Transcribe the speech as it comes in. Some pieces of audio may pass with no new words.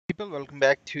People, welcome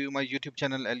back to my YouTube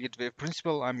channel, Elliott Wave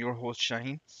Principal. I'm your host,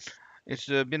 Shaheen. It's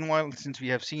been a while since we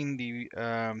have seen the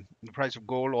price of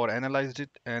gold or analyzed it,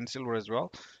 and silver as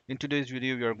well. In today's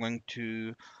video, we are going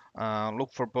to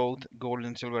look for both gold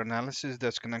and silver analysis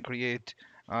that's going to create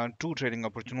two trading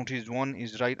opportunities. One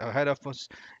is right ahead of us,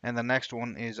 and the next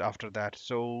one is after that.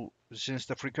 So, since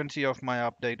the frequency of my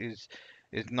update is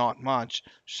not much,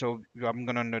 so I'm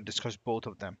going to discuss both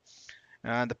of them.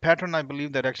 The pattern I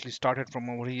believe that actually started from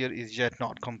over here is yet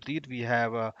not complete. We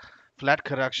have a flat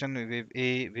correction, wave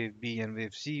A, wave B, and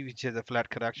wave C, which is a flat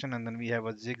correction, and then we have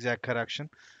a zigzag correction,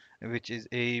 which is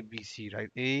A, B, C, right?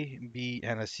 A, B,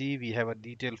 and a C. We have a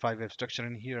detailed five-wave structure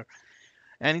in here.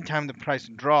 Anytime the price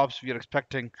drops, we are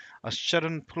expecting a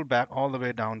sudden pullback all the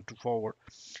way down to forward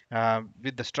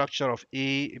with the structure of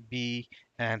A, B,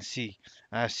 and C.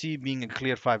 C being a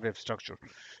clear five-wave structure.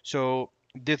 So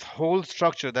this whole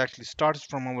structure that actually starts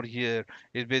from over here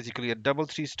is basically a double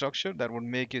three structure that would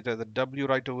make it as a W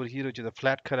right over here, which is a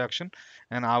flat correction,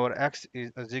 and our X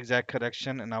is a zigzag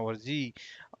correction, and our Z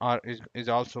is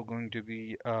also going to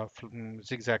be a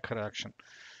zigzag correction.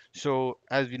 So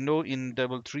as we know in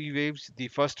double three waves, the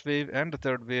first wave and the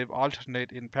third wave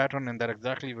alternate in pattern, and that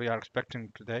exactly we are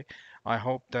expecting today. I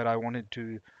hope that I wanted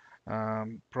to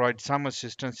provide some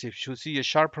assistance. If you see a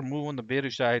sharper move on the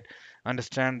bearish side,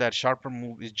 understand that sharper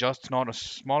move is just not a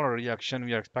smaller reaction.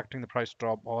 We are expecting the price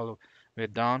drop all the way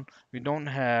down. We don't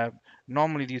have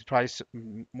normally these price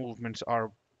movements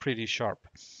are pretty sharp.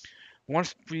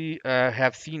 Once we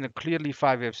have seen a clearly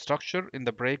five-wave structure in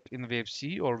the break in wave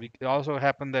C, or we also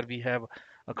happen that we have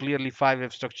a clearly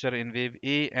five-wave structure in wave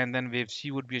A, and then wave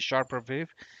C would be a sharper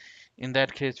wave. In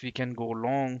that case, we can go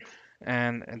long,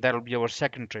 and that'll be our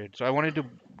second trade. So I wanted to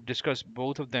discuss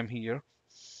both of them here.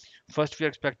 First, we're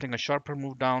expecting a sharper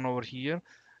move down over here,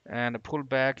 and a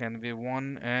pullback, and wave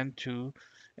one and two,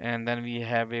 and then we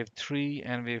have wave three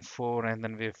and wave four, and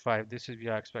then wave five. This is we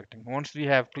are expecting. Once we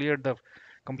have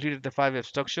completed the five wave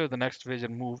structure, the next major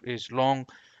move is long.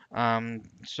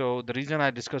 So the reason I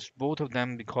discussed both of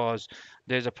them because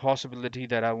there's a possibility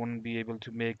that I wouldn't be able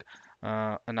to make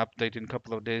an update in a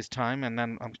couple of days time, and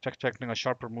then I'm expecting a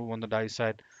sharper move on the die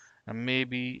side, and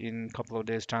maybe in a couple of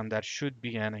days time that should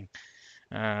be ending.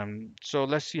 So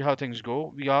let's see how things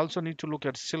go. We also need to look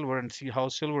at silver and see how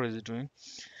silver is doing.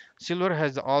 Silver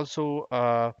has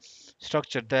also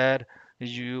structure that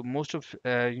you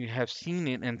have seen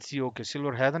it and see, okay,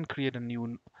 silver has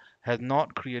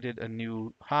not created a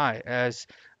new high as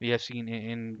we have seen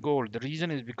in gold. The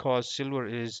reason is because silver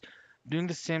is doing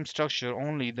the same structure,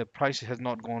 only the price has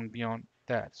not gone beyond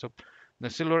that. So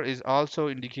the silver is also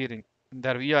indicating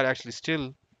that we are actually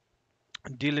still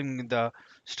dealing with the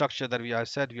structure that we are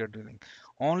said we are doing.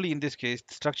 Only in this case,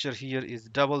 the structure here is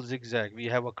double zigzag. We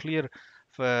have a clear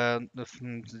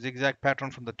zigzag pattern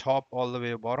from the top all the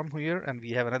way bottom here, and we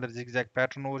have another zigzag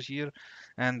pattern over here,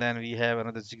 and then we have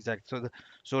another zigzag.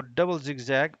 So double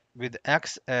zigzag with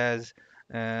X as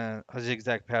a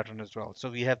zigzag pattern as well. So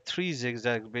we have three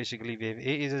zigzags. Basically, wave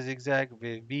A is a zigzag,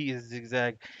 wave B is a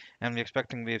zigzag, and we're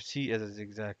expecting wave C as a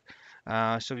zigzag.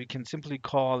 So we can simply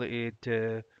call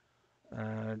it.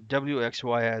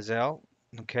 WXY as L.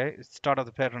 Okay, start of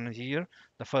the pattern is here.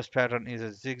 The first pattern is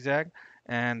a zigzag,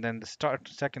 and then the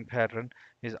second pattern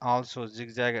is also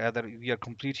zigzag. Either we are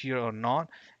complete here or not,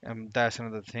 that's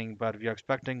another thing. But we are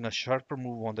expecting a sharper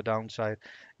move on the downside,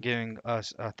 giving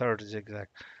us a third zigzag.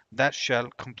 That shall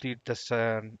complete this,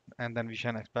 and then we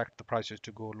can expect the prices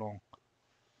to go long.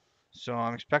 So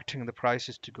I'm expecting the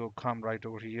prices to go come right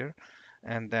over here,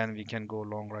 and then we can go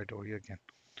long right over here again.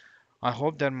 I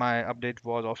hope that my update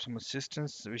was of some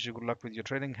assistance. Wish you good luck with your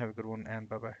trading. Have a good one and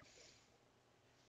bye bye.